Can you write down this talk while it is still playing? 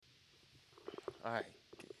All right.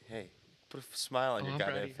 Hey, put a smile on Oh, your I'm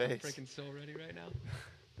goddamn ready. I'm face. freaking so ready right now.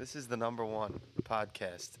 This is the number one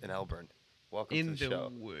podcast in Elburn. Welcome to the In the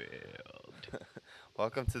show. world.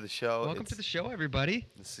 Welcome to the show. Welcome to the show, everybody.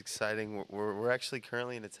 It's exciting. We're actually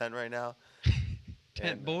currently in a tent right now, Tent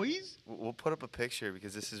and boys we'll put up a picture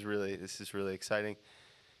because this is really exciting.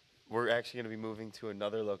 We're actually going to be moving to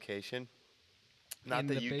another location. Not in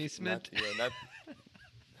that the you, not basement. yeah, not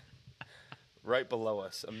right below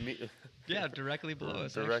us, Yeah, directly below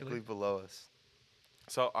us, directly actually. below us.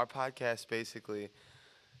 So our podcast basically,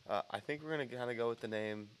 I think we're gonna kind of go with the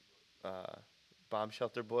name, uh, Bomb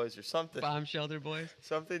Shelter Boys or something, Bomb shelter boys.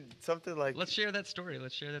 something like. Let's share that story.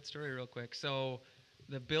 Let's share that story real quick. So,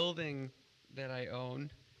 the building that I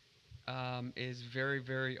own is very,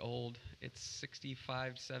 very old. It's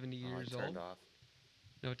 65, 70 Oh, I years turned old. off.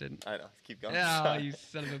 No, it didn't. I know. Keep going. Oh, Sorry. you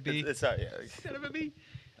son of a bee. It's all right. Yeah. Son of a bee.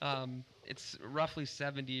 It's roughly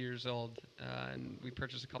 70 years old, and we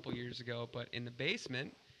purchased a couple years ago. But in the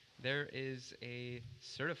basement, there is a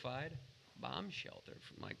certified bomb shelter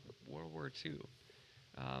from like World War II,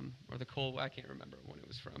 or the Cold. I can't remember when it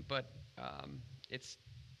was from, but it's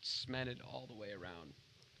cemented all the way around,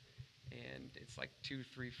 and it's like 2 to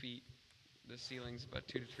 3 feet. The ceiling's about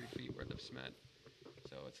 2 to 3 feet worth of cement,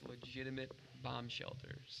 so it's a legitimate bomb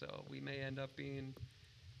shelter. So we may end up being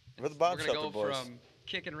We're the Bomb we're gonna Shelter go Boys. from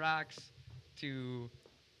kicking rocks to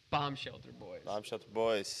bomb shelter boys. Bomb Shelter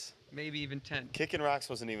Boys. Maybe even tent. Kicking rocks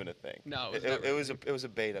wasn't even a thing. No, it was it, never it a was a thing. it was a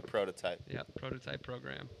beta prototype. Yeah, prototype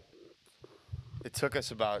program. It took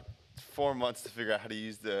us about 4 months to figure out how to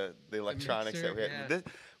use the electronics mixer, that we had.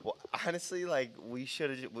 yeah. Well, honestly, like we should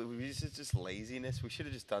have. This is just laziness. We should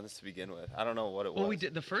have just done this to begin with. I don't know what it was. Well, we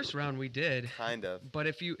did the first round. We did, Kind of. but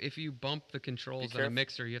if you bump the controls on a careful.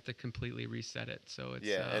 mixer, you have to completely reset it. So it's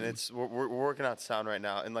Yeah, and we're working out sound right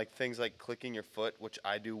now, and like things like clicking your foot, which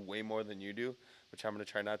I do way more than you do, which I'm gonna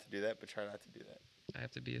try not to do that, but try not to do that. I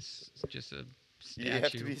have to be just a statue. You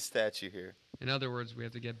have to be a statue here. In other words, we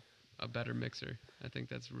have to get a better mixer. I think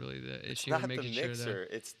that's really the It's issue. not the making sure mixer.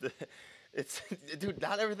 It's dude.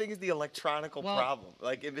 Not everything is the electronical Well- problem.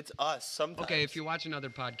 Like if it's us, sometimes. Okay, if you watch another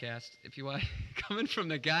podcast, if you watch coming from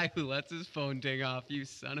the guy who lets his phone ding off, you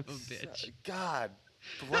son of a bitch. God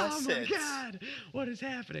bless Oh it. my God, what is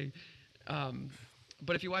happening?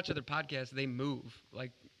 But if you watch other podcasts, they move.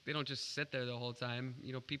 Like they don't just sit there the whole time.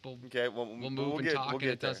 You know, people Okay, well, will move we'll and get, talk, we'll and get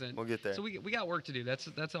it there. doesn't. We'll get there. So we got work to do. That's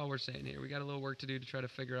all we're saying here. We got a little work to do to try to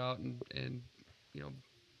figure out and you know,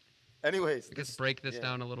 Anyways, I guess break this yeah.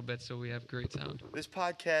 down a little bit so we have great sound. This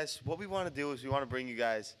podcast, what we want to do is we want to bring you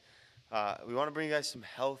guys, some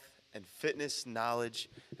health and fitness knowledge,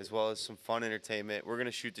 as well as some fun entertainment. We're gonna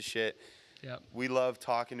shoot the shit. Yeah. We love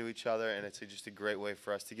talking to each other, and it's just a great way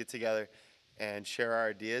for us to get together and share our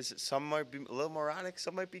ideas. Some might be a little moronic,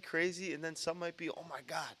 some might be crazy, and then some might be, oh my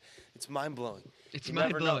God, it's mind blowing. It's You mind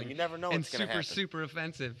never know. blowing. You never know and what's gonna super happen. super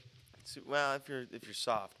offensive. Well, if you're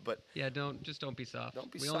soft, but Yeah, don't be soft.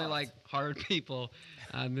 Don't be we only soft. like hard people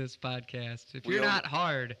on this podcast. If We you're only- not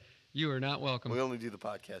hard, you are not welcome. we only do the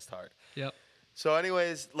podcast hard. Yep. So,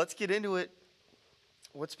 anyways, let's get into it.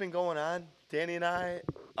 What's been going on? Danny and I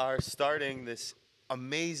are starting this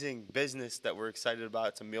amazing business that we're excited about.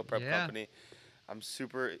 It's a meal prep Yeah. company. I'm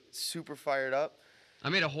super, super fired up. I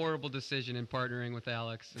made a horrible decision in partnering with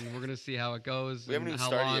Alex, and we're gonna see how it goes. We haven't and even how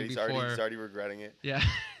started long yet. He's before. already regretting it. Yeah.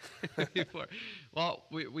 before. Well,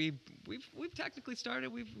 we've technically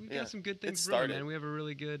started. We've Yeah, got some good it things brewing, started. man. We have a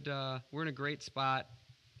really good. We're in a great spot.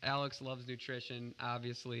 Alex loves nutrition,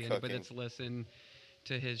 obviously. Anybody Cooking. that's listened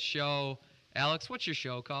to his show, Alex, what's your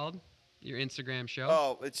show called? Your Instagram show?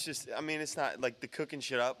 Oh, it's just, I mean, it's not like the cooking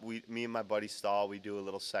shit up. Me and my buddy Stahl, we do a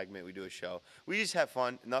little segment. We do a show. We just have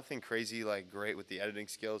fun. Nothing crazy, like great with the editing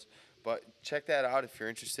skills. But check that out if you're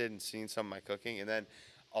interested in seeing some of my cooking. And then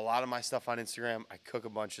a lot of my stuff on Instagram, I cook a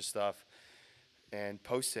bunch of stuff and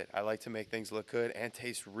post it. I like to make things look good and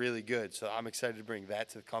taste really good. So I'm excited to bring that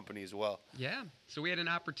to the company as well. Yeah. So we had an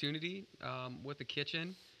opportunity with the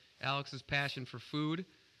kitchen. Alex's passion for food.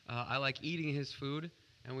 I like eating his food.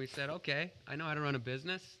 And we said, okay, I know how to run a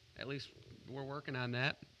business. At least we're working on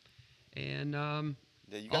that. And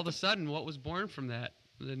Yeah, you all got of a sudden, what was born from that?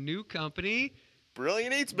 The new company,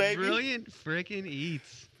 Brilliant Eats, baby. Brilliant Frickin'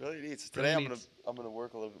 Eats. Brilliant Eats. Today Brilliant Eats. I'm gonna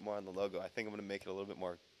work a little bit more on the logo. I think I'm gonna make it a little bit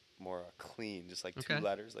more clean, just like Okay. two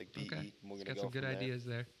letters, like BE. Okay. And we're He's gonna got go some good from there. ideas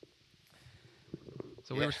there.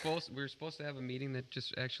 So Yeah. we were supposed to have a meeting that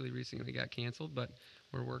just actually recently got canceled, but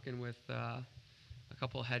we're working with a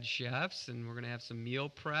couple head chefs, and we're gonna have some meal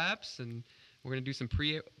preps, and we're gonna do some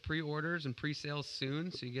pre-orders and pre-sales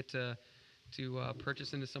soon, so you get to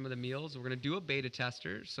purchase into some of the meals. We're gonna do a beta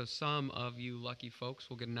tester, so some of you lucky folks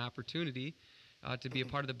will get an opportunity to be a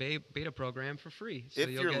part of the beta program for free. So If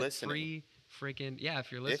you'll you're get listening. free freaking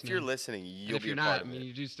if you're listening. If you're listening, and you'll if be you're a part not, I of mean, it.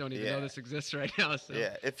 you just don't even Yeah. know this exists right now. So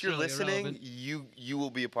Yeah, if it's you're really listening, irrelevant. you will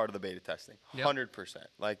be a part of the beta testing, Yep. 100%.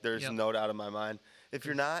 Like there's Yep. no doubt in my mind. If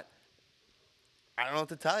you're not, I don't know what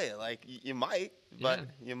to tell you. Like you might, but Yeah.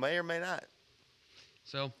 you may or may not.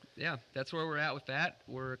 So yeah, that's where we're at with that.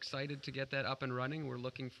 We're excited to get that up and running. We're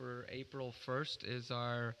looking for April 1st is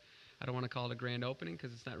our, I don't want to call it a grand opening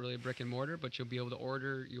because it's not really a brick and mortar, but you'll be able to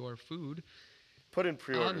order your food. Put in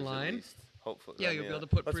pre-orders Online. at least, hopefully. Yeah, I you'll mean, be able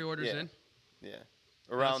to put let's- pre-orders yeah, in. Yeah,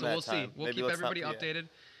 around So that we'll time. see. We'll Maybe keep let's not- everybody updated.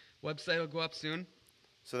 Website will go up soon.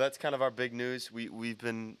 So that's kind of our big news. We've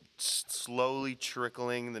been slowly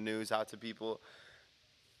trickling the news out to people.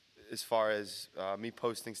 As far as me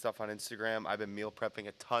posting stuff on Instagram, I've been meal prepping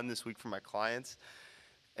a ton this week for my clients,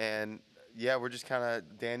 and yeah, we're just kind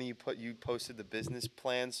of Danny. You posted the business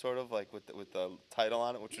plan sort of like with the title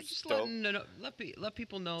on it, which was Just dope. let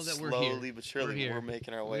people know that we're here. Slowly but surely, we're, here. we're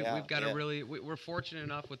making our way out. We've got yeah. we're fortunate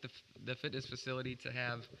enough with the fitness facility to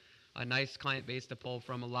have a nice client base to pull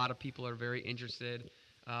from. A lot of people are very interested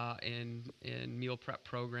in meal prep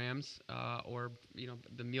programs, or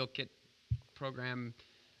the meal kit program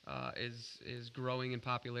is growing in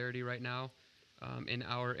popularity right now in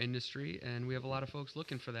our industry, and we have a lot of folks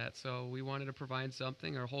looking for that. So we wanted to provide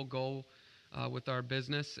something. Our whole goal with our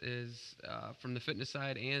business is from the fitness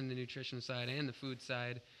side and the nutrition side and the food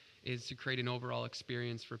side is to create an overall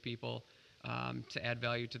experience for people to add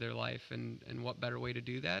value to their life. And what better way to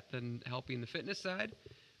do that than helping the fitness side,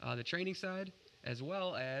 the training side, as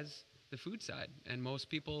well as the food side. And most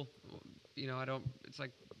people, it's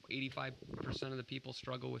like 85% of the people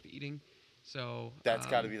struggle with eating. So That's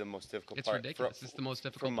got to be the most difficult it's part. ridiculous. It's the most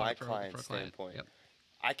difficult from my part for client's a client. standpoint. Yep.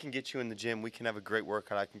 I can get you in the gym. We can have a great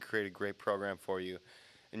workout. I can create a great program for you,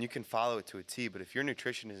 and you can follow it to a T. But if your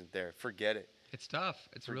nutrition isn't there, forget it. It's tough.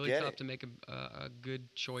 It's really Forget tough it. to make a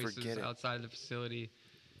good choices Forget it. outside of the facility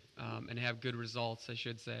and have good results, I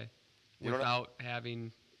should say, You know what- without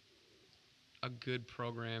having a good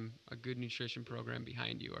program, a good nutrition program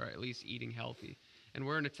behind you, or at least eating healthy. And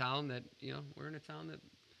we're in a town that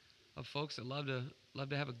of folks that love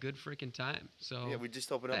to have a good freaking time. So Yeah, we just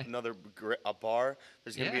opened up hey. another a bar.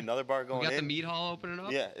 There's gonna be Yeah. another bar going we got in. the meat hall opening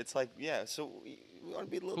up. Yeah, it's like So we want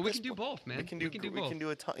to be a little. But we can do disciplined. both, man. We can do. We can do we both. can do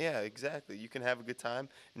a ton. Yeah, exactly. You can have a good time,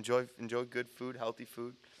 enjoy good food, healthy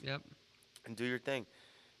food, Yep. and do your thing.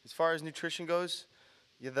 As far as nutrition goes,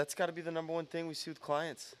 yeah, that's got to be the number one thing we see with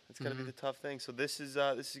clients. That's got to be the tough thing. So this is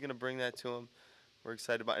gonna bring that to them. We're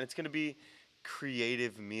excited about it. And it's gonna be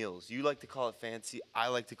creative meals. You like to call it fancy. I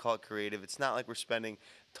like to call it creative. It's not like we're spending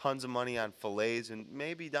tons of money on fillets, and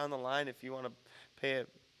maybe down the line, if you want to pay a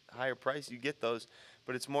higher price, you get those.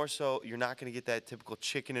 But it's more so you're not going to get that typical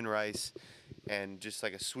chicken and rice and just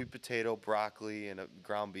like a sweet potato, broccoli, and a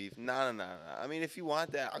ground beef. No. I mean, if you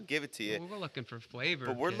want that, I'll give it to you. Well, we're looking for flavor.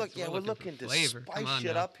 But we're kids. looking for to flavor. spice Come on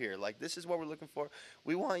shit now. up here. Like this is what we're looking for.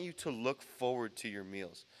 We want you to look forward to your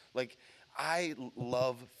meals. Like I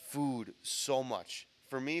love food so much.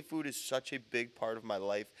 For me, food is such a big part of my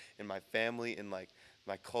life and my family and like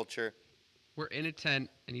my culture. We're in a tent,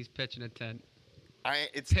 and he's pitching a tent.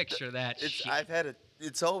 It's Picture that shit.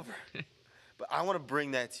 It's over. But I want to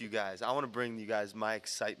bring that to you guys. I want to bring you guys my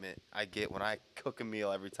excitement I get when I cook a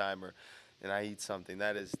meal every time and I eat something.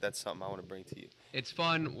 That's something I want to bring to you. It's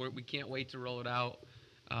fun. We can't wait to roll it out.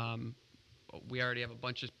 We already have a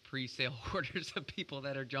bunch of pre-sale orders of people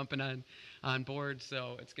that are jumping on board.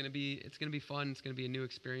 So it's gonna be fun. It's gonna be a new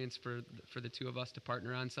experience for the two of us to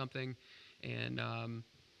partner on something, and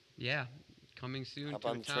coming soon Hop to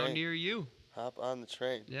a on the town train. near you. Hop on the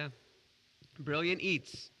train. Yeah, Brilliant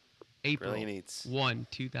Eats, April Brilliant Eats. 1,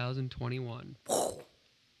 2021.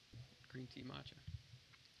 Green tea matcha.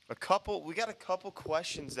 We got a couple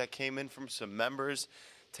questions that came in from some members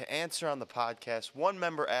to answer on the podcast. One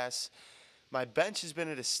member asks, my bench has been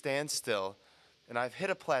at a standstill and I've hit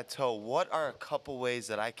a plateau. What are a couple ways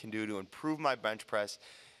that I can do to improve my bench press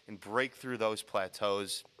and break through those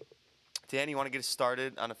plateaus? Danny, you want to get us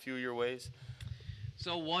started on a few of your ways?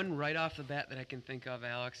 So one right off the bat that I can think of,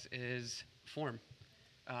 Alex, is form.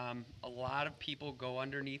 A lot of people go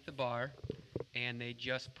underneath the bar and they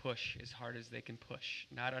just push as hard as they can push,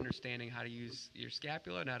 not understanding how to use your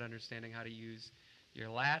scapula, not understanding how to use your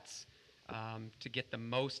lats to get the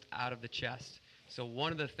most out of the chest. So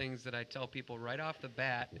one of the things that I tell people right off the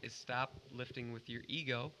bat is stop lifting with your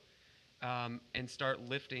ego and start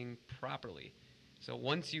lifting properly. So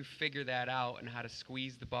once you figure that out and how to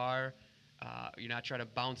squeeze the bar, you're not trying to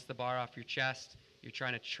bounce the bar off your chest, you're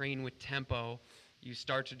trying to train with tempo, you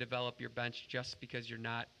start to develop your bench just because you're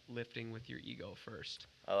not lifting with your ego first.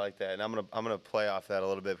 I like that, and I'm gonna play off that a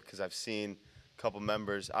little bit because I've seen a couple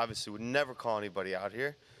members. Obviously, would never call anybody out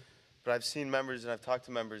here, but I've seen members and I've talked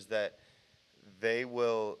to members that they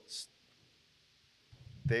will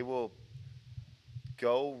they will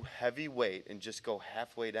go heavy weight and just go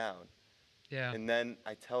halfway down. Yeah. And then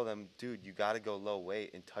I tell them, dude, you got to go low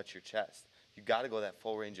weight and touch your chest. You got to go that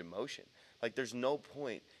full range of motion. Like, there's no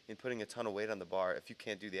point in putting a ton of weight on the bar if you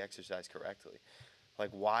can't do the exercise correctly. Like,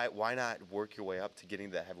 why not work your way up to getting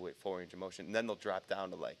that heavyweight full range of motion? And then they'll drop down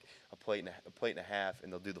to like a plate and a half,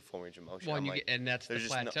 and they'll do the full range of motion. Well, I'm and, like, and that's the there's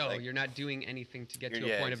just no- plateau. like- You're not doing anything to get to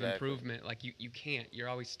You're- a yeah, point exactly. of improvement. Like you can't. You're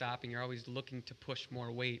always stopping. You're always looking to push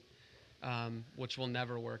more weight, which will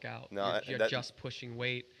never work out. No, you're that- just pushing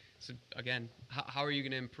weight. So again, how are you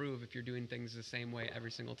going to improve if you're doing things the same way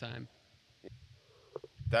every single time?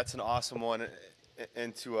 That's an awesome one,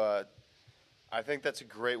 and I think that's a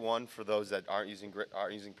great one for those that aren't using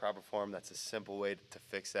proper form. That's a simple way to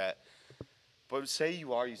fix that. But say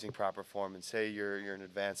you are using proper form, and say you're an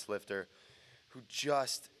advanced lifter who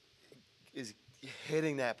just is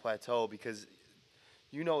hitting that plateau, because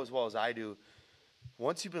you know as well as I do,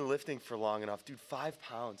 once you've been lifting for long enough, dude, 5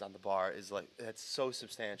 pounds on the bar is like, that's so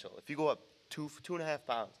substantial. If you go up 2.5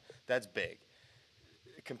 pounds, that's big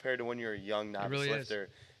compared to when you're a young novice really lifter,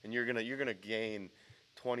 and you're gonna gain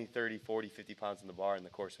 20, 30, 40, 50 pounds in the bar in the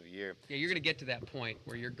course of a year. Yeah, you're going to get to that point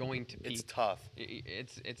where you're going to peak. It's tough.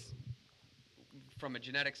 It's from a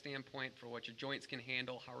genetic standpoint, for what your joints can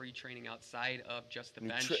handle. How are you training outside of just the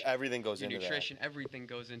bench? Everything goes Your into nutrition, everything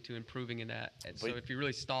goes into improving in that. And so But- if you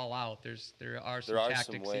really stall out, there are some There are some tactics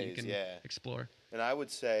that you ways, can yeah. explore. that. And I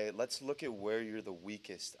would say, let's look at where you're the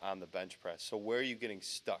weakest on the bench press. So where are you getting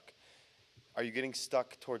stuck? Are you getting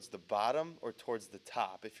stuck towards the bottom or towards the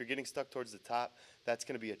top? If you're getting stuck towards the top, that's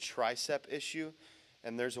going to be a tricep issue,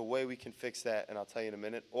 and there's a way we can fix that, and I'll tell you in a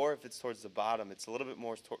minute. Or if it's towards the bottom, it's a little bit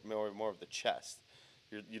more of the chest.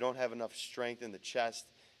 You don't have enough strength in the chest,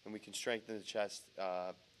 and we can strengthen the chest,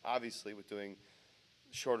 obviously, with doing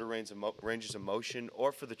shorter ranges of motion.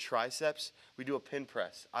 Or for the triceps, we do a pin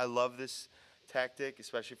press. I love this tactic,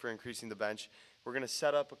 especially for increasing the bench. We're going to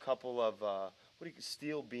set up a couple of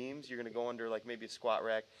steel beams. You're going to go under like maybe a squat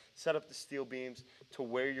rack. Set up the steel beams to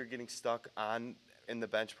where you're getting stuck in the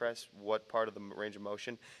bench press, what part of the range of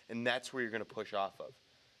motion, and that's where you're going to push off of.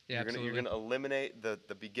 Yeah, You're going to eliminate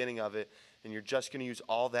the beginning of it, and you're just going to use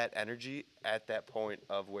all that energy at that point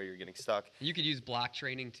of where you're getting stuck. You could use block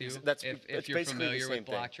training too. That's if you're basically the familiar same with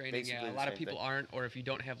block thing. training. Basically Yeah, a the lot of same people thing. aren't, or if you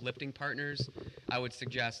don't have lifting partners, I would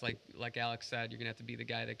suggest, like Alex said, you're gonna have to be the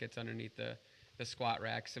guy that gets underneath the squat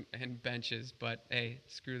racks and benches. But hey,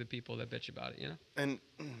 screw the people that bitch about it, you know. And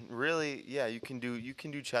really, yeah, you can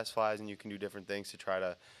do chest flies, and you can do different things to try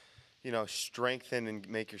to, strengthen and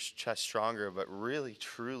make your chest stronger. But really,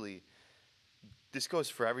 truly, this goes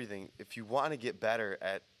for everything. If you want to get better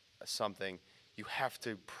at something, you have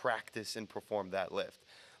to practice and perform that lift.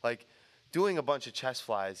 Like, doing a bunch of chest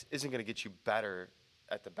flies isn't going to get you better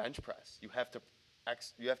at the bench press. You have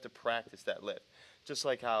to practice that lift. Just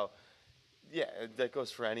like how, yeah, that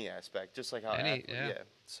goes for any aspect. Just like how, yeah.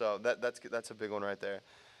 So that's a big one right there.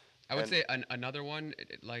 I would And- say another one,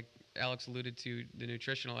 like Alex alluded to, the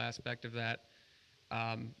nutritional aspect of that.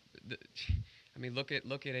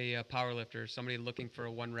 Look at a power lifter, somebody looking for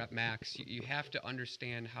a 1 rep max. You have to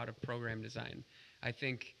understand how to program design. I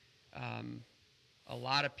think a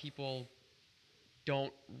lot of people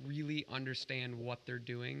don't really understand what they're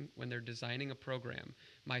doing when they're designing a program.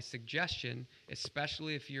 My suggestion,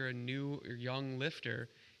 especially if you're a new or young lifter,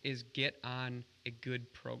 is get on a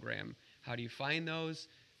good program. How do you find those?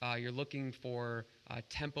 You're looking for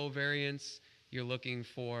tempo variance. You're looking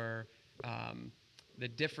for the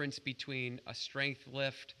difference between a strength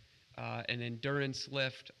lift, an endurance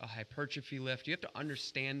lift, a hypertrophy lift. You have to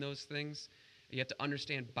understand those things. You have to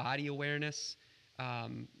understand body awareness,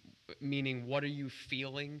 meaning what are you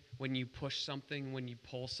feeling when you push something, when you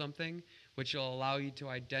pull something, which will allow you to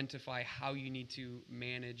identify how you need to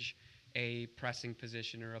manage a pressing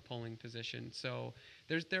position or a pulling position. So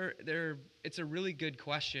it's a really good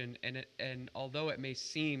question, and although it may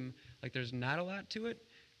seem like there's not a lot to it,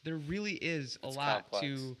 there really is a lot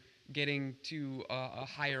complex. to getting to a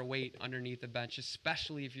higher weight underneath the bench,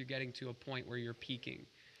 especially if you're getting to a point where you're peaking.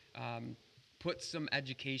 Put some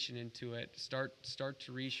education into it. Start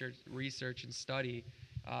to research and study.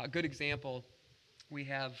 A good example, we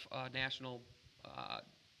have a national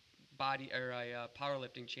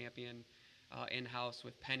powerlifting champion in-house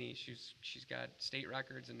with Penny. She's got state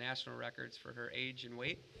records and national records for her age and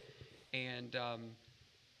weight, and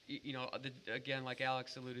again, like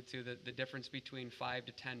Alex alluded to, the difference between 5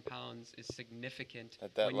 to 10 pounds is significant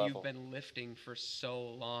At that when level. you've been lifting for so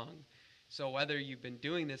long. So whether you've been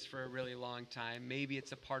doing this for a really long time, maybe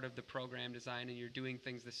it's a part of the program design and you're doing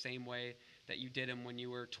things the same way that you did them when you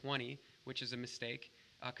were 20, which is a mistake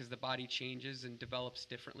because the body changes and develops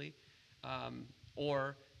differently.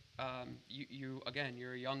 Or you're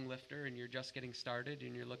a young lifter and you're just getting started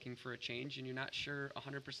and you're looking for a change and you're not sure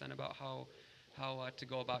 100% about how to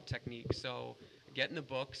go about technique. So get in the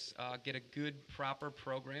books, get a good, proper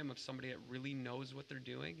program of somebody that really knows what they're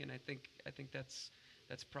doing, and I think that's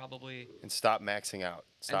probably. And stop maxing out.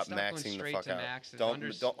 Stop stop going maxing the straight fuck to out. maxes.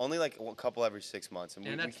 Don't only like a couple every 6 months, and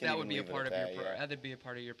That would be a part of your yeah. that'd be a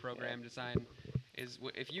part of your program design. Is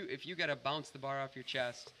if you got to bounce the bar off your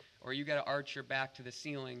chest, or you got to arch your back to the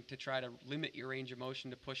ceiling to try to limit your range of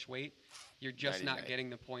motion to push weight, you're just not getting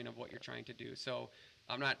the point of what you're trying to do. So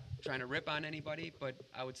I'm not trying to rip on anybody, but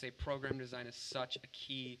I would say program design is such a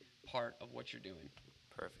key part of what you're doing.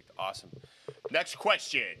 Perfect. Awesome. Next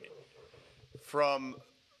question from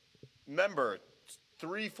member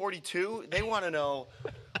 342. They want to know,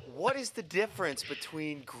 what is the difference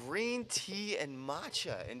between green tea and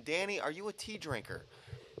matcha? And Danny, are you a tea drinker?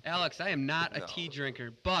 Alex, I am not a tea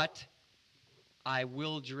drinker, but I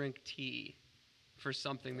will drink tea for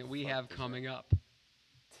something that we have coming up.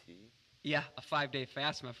 Tea? Yeah, a 5-day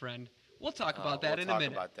fast, my friend. We'll talk about that we'll in a talk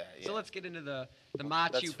minute. about that, yeah. So let's get into the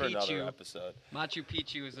Machu That's for another Picchu. episode. Machu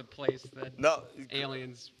Picchu is a place that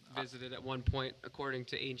aliens visited at one point, according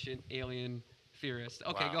to ancient alien theorists.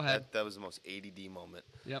 Okay, Wow, go ahead. That was the most ADD moment.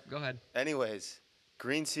 Yep, go ahead. Anyways,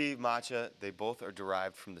 green tea, matcha, they both are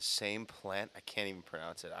derived from the same plant. I can't even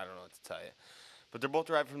pronounce it. I don't know what to tell you. But they're both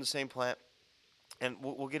derived from the same plant. And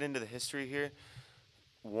we'll get into the history here.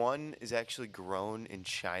 One is actually grown in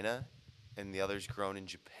China, and the other is grown in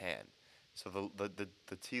Japan. So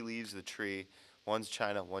the tea leaves of the tree, one's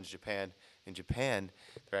China, one's Japan. In Japan,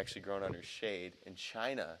 they're actually grown under shade. In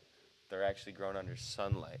China, they're actually grown under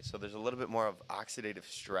sunlight. So there's a little bit more of oxidative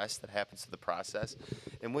stress that happens to the process.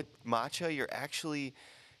 And with matcha, you're actually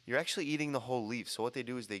eating the whole leaf. So what they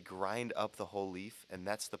do is they grind up the whole leaf, and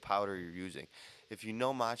that's the powder you're using. If you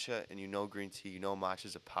know matcha and you know green tea, you know matcha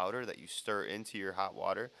is a powder that you stir into your hot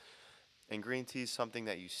water, and green tea is something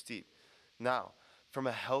that you steep. Now, from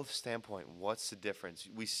a health standpoint, what's the difference?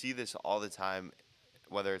 We see this all the time,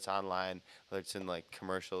 whether it's online, whether it's in like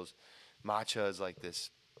commercials. Matcha is like this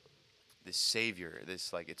savior, this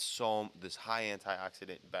high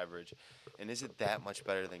antioxidant beverage, and is it that much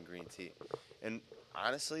better than green tea? And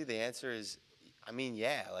honestly, the answer is,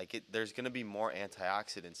 yeah, there's gonna be more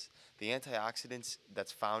antioxidants. The antioxidants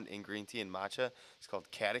that's found in green tea and matcha is called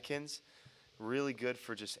catechins. Really good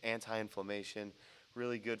for just anti-inflammation.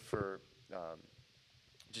 Really good for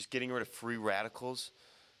just getting rid of free radicals,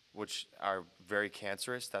 which are very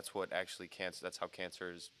cancerous. That's what actually that's how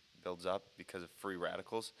cancer builds up, because of free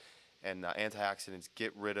radicals. And antioxidants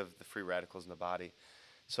get rid of the free radicals in the body.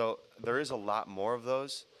 So there is a lot more of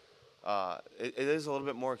those. It is a little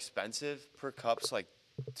bit more expensive per cup's like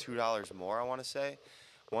 $2 more, I want to say.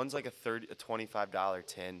 One's like a $25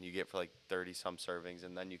 tin you get for like 30 some servings,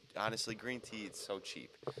 and then honestly, green tea, it's so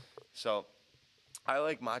cheap. So I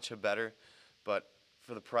like matcha better, but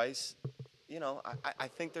for the price, I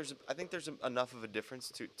think there's enough of a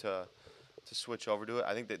difference to switch over to it.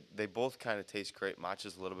 I think that they both kind of taste great.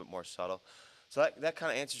 Matcha's a little bit more subtle. So that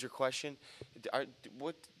kind of answers your question.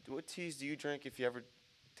 What teas do you drink, if you ever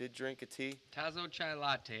did drink a tea? Tazo chai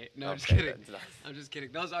latte. No, Okay, I'm just kidding. I'm just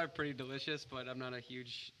kidding. Those are pretty delicious, but I'm not a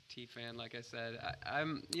huge tea fan, like I said.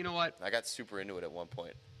 I'm. You know what? I got super into it at one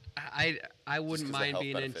point. I wouldn't 'cause of mind health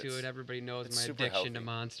being benefits. into it. Everybody knows It's my super addiction to healthy.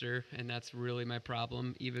 Monster, and that's really my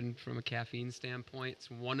problem, even from a caffeine standpoint.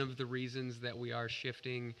 It's one of the reasons that we are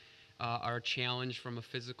shifting our challenge from a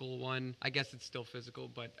physical one. I guess it's still physical,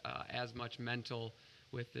 but as much mental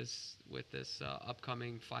with this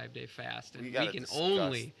upcoming 5-day fast. And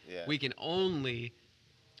we can only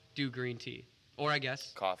do green tea, or I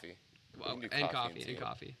guess Coffee. well, We can do and coffee coffee and tea. and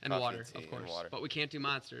Coffee water, and tea of and course. water. But we can't do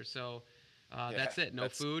Monster, so that's it. No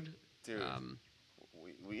food. Dude,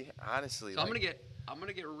 we honestly. So I'm gonna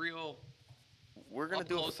get real. We're gonna up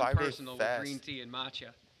do a close and 5-day personal fast. with green tea and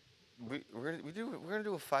matcha. We're gonna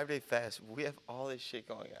do a 5-day fast. We have all this shit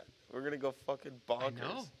going on. We're gonna go fucking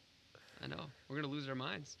bonkers. I know. We're gonna lose our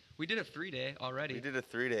minds. We did a 3-day already. We did a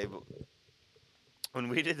 3-day, but when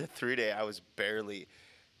we did the 3-day, I was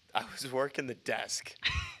working the desk.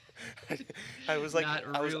 I was like, not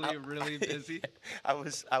really busy. I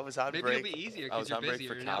was on Maybe break. it'll be easier I because was you're on break busy.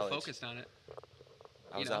 for You're not college. focused on it.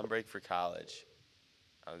 I was on break for college.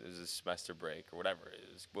 It was a semester break or whatever it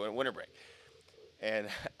is, winter break. and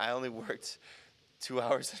I only worked 2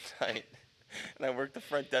 hours a night. And I worked the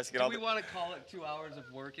front desk. And Do all we want to call it 2 hours of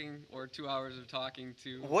working or 2 hours of talking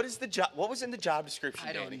to? What is the job? What was in the job description,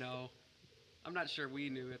 I don't Danny? know. I'm not sure we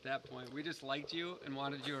knew at that point. We just liked you and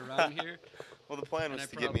wanted you around here. Well, the plan And was I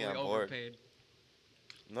to get me on probably board. overpaid.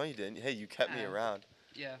 No, you didn't. Hey, you kept me Ah. around.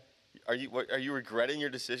 Yeah. Are you regretting your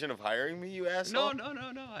decision of hiring me, you asshole? No.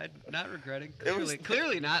 I'm not regretting. It was-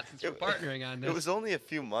 Clearly not, since we're partnering on this. It was only a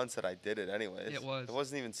few months that I did it, anyways. It was. It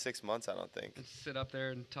wasn't even 6 months, I don't think. Sit up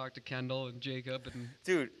there and talk to Kendall and Jacob and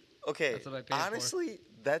Dude, okay. That's what I paid for. Honestly,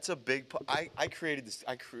 that's a big. I created this.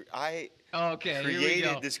 I okay, here we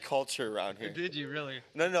created go. this culture around here. Did you really?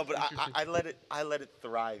 No, but Interesting. I let it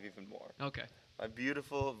thrive even more. Okay. My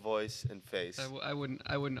beautiful voice and face. I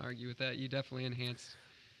wouldn't argue with that. You definitely enhanced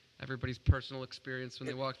everybody's personal experience when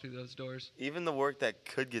they walk through those doors. Even the work that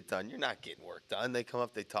could get done, you're not getting work done. They come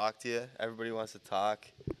up, they talk to you. Everybody wants to talk.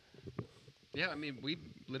 Yeah, I mean, we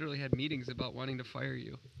literally had meetings about wanting to fire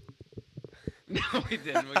you. No, we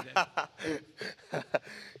didn't. We didn't.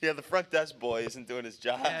 Yeah, the front desk boy isn't doing his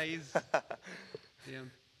job. Yeah, he's.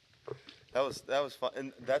 Damn. That was fun,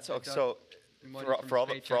 and that's Picked up so money for, from for all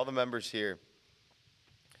his the for all paycheck. the members here.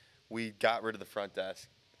 We got rid of the front desk.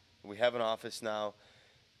 We have an office now.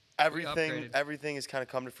 upgraded. Everything has kind of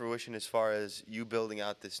come to fruition as far as you building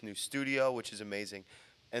out this new studio, which is amazing.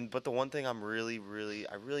 But the one thing I really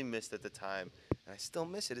missed at the time, and I still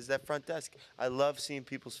miss it, is that front desk. I love seeing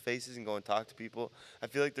people's faces and go and talk to people. I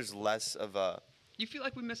feel like there's less of a. You feel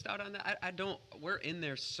like we missed out on that? I don't. We're in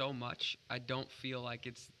there so much. I don't feel like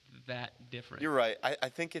it's that different. You're right. I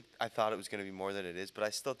think it. I thought it was going to be more than it is, but I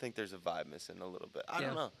still think there's a vibe missing a little bit. I Yeah.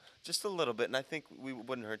 don't know, just a little bit. And I think we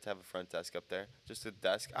wouldn't hurt to have a front desk up there, just a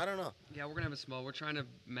desk. I don't know. Yeah, we're gonna have a small. We're trying to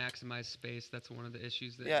maximize space. That's one of the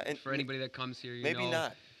issues that. Yeah, and for anybody that comes here, you Maybe know,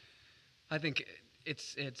 not. I think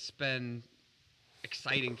it's been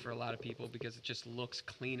exciting for a lot of people because it just looks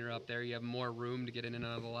cleaner up there. You have more room to get in and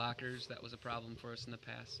out of the lockers. That was a problem for us in the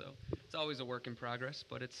past. So it's always a work in progress,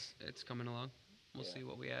 but it's coming along. We'll Yeah. see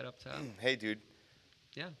what we add up top. Hey, dude.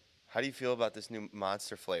 Yeah. How do you feel about this new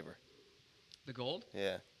Monster flavor? The gold?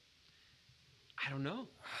 Yeah. I don't know.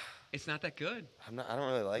 It's not that good. I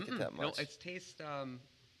don't really like it that No, much. it tastes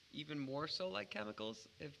even more so like chemicals,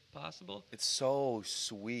 if possible. It's so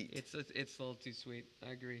sweet. It's a little too sweet.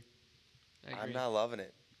 I agree. I'm not loving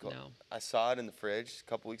it. No. I saw it in the fridge a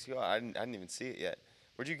couple weeks ago. I didn't even see it yet.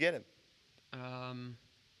 Where'd you get it?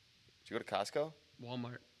 Did you go to Costco?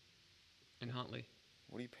 Walmart in Huntley.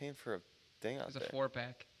 What are you paying for a thing out It's a there?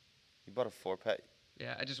 4-pack. You bought a 4-pack.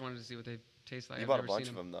 Yeah, I just wanted to see what they taste like. You I've bought a never bunch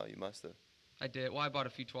seen of them though. You must have. I did. Well, I bought a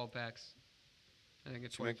few 12 packs. I think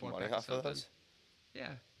it's Did you make 24 money packs off of something. those? Yeah.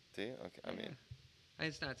 Do you? Okay. I yeah. mean,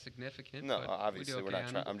 It's not significant. no. but Obviously, we do we're okay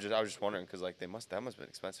not on trying. it. I was just wondering because like that must have been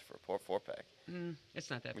expensive for a 4-pack. It's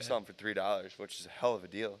not that We bad. sell them for $3, which is a hell of a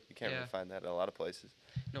deal. You can't Yeah. really find that at a lot of places.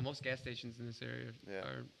 No, most gas stations in this area Yeah.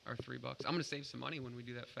 are $3. I'm gonna save some money when we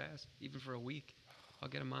do that fast, even for a week. I'll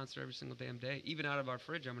get a Monster every single damn day. Even out of our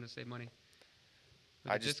fridge, I'm gonna save money.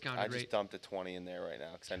 With I a just discounted rate. dumped a 20 in there right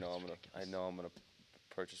now because I know I'm ridiculous. gonna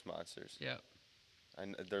purchase Monsters. Yeah.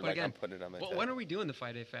 They're But like again, I'm putting it on my. Well, tab. when are we doing the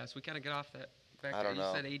 5-day fast? We kind of get off that. Back I don't there. know.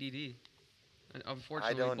 You said ADD. And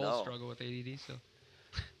unfortunately, don't we both know. struggle with ADD. So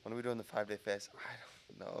When are we doing the 5-day fast? I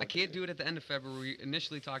don't know. I can't do it at the end of February. We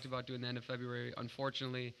initially talked about doing the end of February.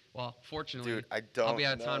 Unfortunately, fortunately, Dude, I don't I'll be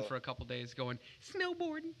out of town know. for a couple days going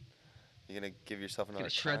snowboarding. You're gonna give yourself another. Gonna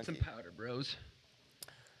shred some conky. powder, bros.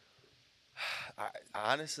 I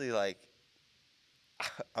honestly like.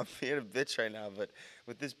 I'm being a bitch right now, but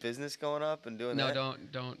with this business going up and doing No, that.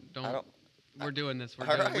 don't. I don't. We're doing this. We're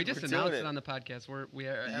All doing it. right, We just we're doing announced it. it on the podcast. We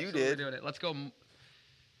are You absolutely did. doing it. Let's go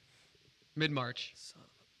mid-March. Son of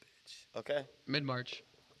a bitch. Okay. Mid-March.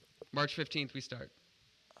 March 15th we start.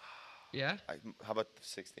 Yeah? How about the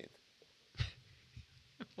 16th?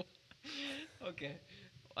 Okay.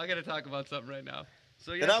 I got to talk about something right now.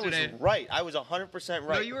 So And I was yesterday, right. I was 100%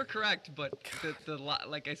 right. No, you were correct, but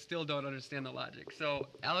like I still don't understand the logic. So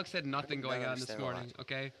Alex had nothing do going not on this understand the morning, logic.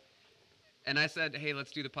 okay? And I said, hey,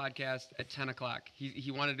 let's do the podcast at 10 o'clock. He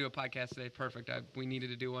wanted to do a podcast today. Perfect. We needed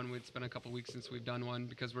to do one. It's been a couple weeks since we've done one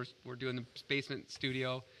because we're doing the basement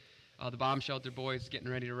studio. The Bomb Shelter boys getting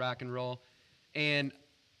ready to rock and roll. And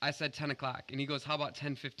I said 10 o'clock. And he goes, how about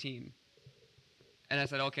 10:15? And I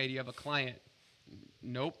said, okay, do you have a client?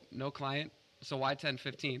 Nope, no client. So why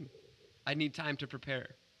 10:15? I need time to prepare.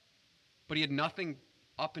 But he had nothing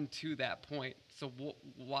up until that point. So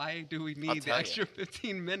why do we need the tell you. extra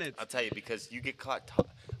 15 minutes? I'll tell you because you get caught.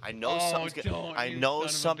 I know Oh, something's gonna. don't, I you know son of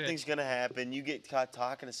a something's bitch. gonna happen. You get caught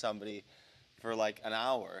talking to somebody for like an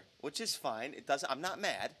hour, which is fine. It doesn't. I'm not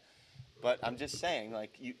mad. But I'm just saying,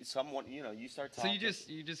 like, you start So talking.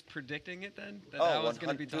 you just predicting it then? That I was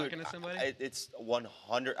going to be 100 talking dude, to somebody? It's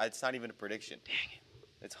 100. It's not even a prediction. Dang it.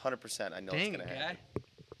 It's 100%. I know Dang it's it, gonna guy. happen.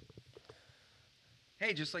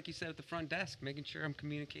 Hey, just like you said at the front desk, making sure I'm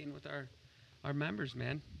communicating with our members,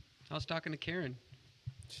 man. I was talking to Karen.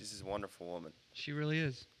 She's this wonderful woman. She really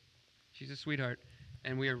is. She's a sweetheart.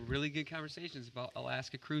 And we have really good conversations about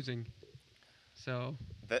Alaska cruising. So,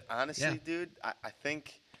 That honestly, Yeah. dude, I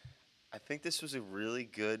think this was a really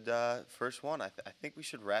good first one. I think we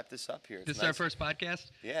should wrap this up here. It's this is nice. our first podcast,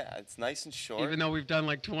 Yeah, it's nice and short. even though we've done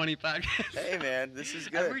like 20 podcasts. Hey, man, this is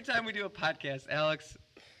good. Every time we do a podcast, Alex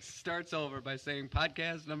starts over by saying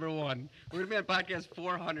podcast number 1. We're going to be on podcast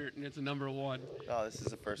 400, and it's a number 1. Oh, this is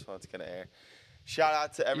the first one that's gonna air. Shout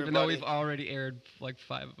out to everybody. Even though we've already aired like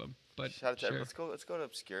 5 of them. But Shout out to sure. everybody. Let's go to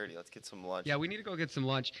Obscurity. Let's get some lunch. Yeah, we need to go get some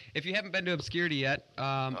lunch. If you haven't been to Obscurity yet,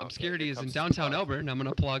 Obscurity here is in comes downtown the plug. Elburn. I'm going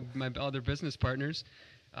to plug my other business partners,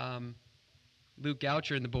 Luke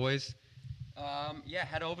Goucher and the boys. Yeah,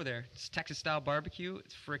 head over there. It's Texas-style barbecue.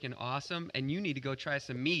 It's freaking awesome. And you need to go try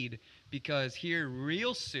some mead because here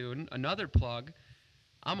real soon, another plug,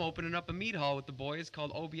 I'm opening up a mead hall with the boys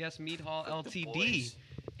called OBS Mead Hall With the LTD. boys.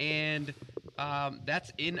 And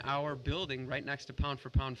that's in our building right next to Pound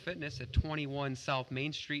for Pound Fitness at 21 South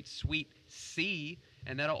Main Street, Suite C.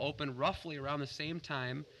 And that'll open roughly around the same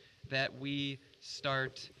time that we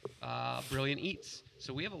start Brilliant Eats.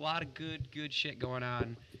 So we have a lot of good shit going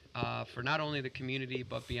on for not only the community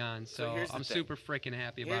but beyond. So here's the I'm thing. super freaking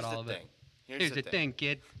happy Here's about the all of thing. it. Here's the thing,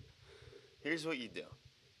 kid. Here's what you do.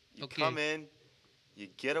 You Okay. come in, you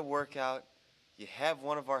get a workout, you have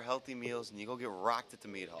one of our healthy meals, and you go get rocked at the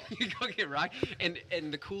meat hall. You go get rocked. And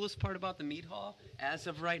the coolest part about the meat hall, as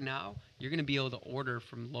of right now, you're gonna be able to order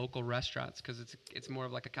from local restaurants because it's more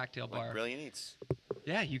of like a cocktail bar. Like Brilliant Eats.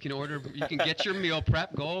 Yeah, you can order. You can get your meal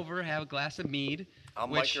prep. Go over, have a glass of mead. I'll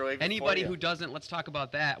which microwave it for anybody you. who doesn't, let's talk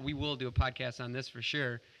about that. We will do a podcast on this for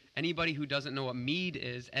sure. Anybody who doesn't know what mead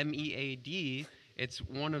is, MEAD, it's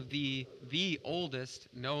one of the oldest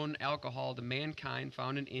known alcohol to mankind,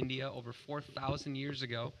 found in India over 4,000 years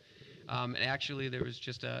ago. And actually, there was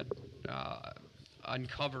just a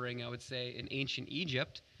uncovering, I would say, in ancient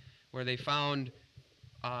Egypt, where they found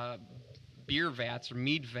beer vats or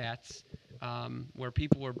mead vats where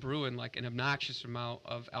people were brewing like an obnoxious amount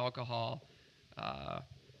of alcohol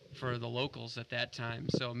for the locals at that time.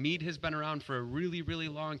 So mead has been around for a really, really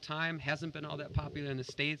long time. Hasn't been all that popular in the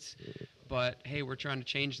States, but hey, we're trying to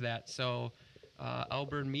change that. So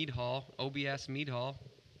Elburn Mead Hall, OBS Mead Hall,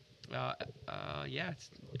 yeah, it's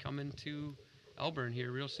coming to Elburn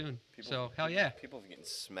here real soon. So hell yeah, People have been getting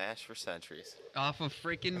smashed for centuries. off of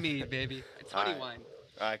freaking mead, baby. It's honey All right. wine.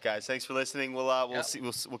 All right, guys. Thanks for listening. We'll Yep. see.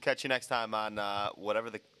 We'll catch you next time on whatever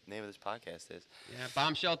the name of this podcast is. Yeah,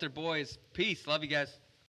 Bomb Shelter boys. Peace. Love you guys.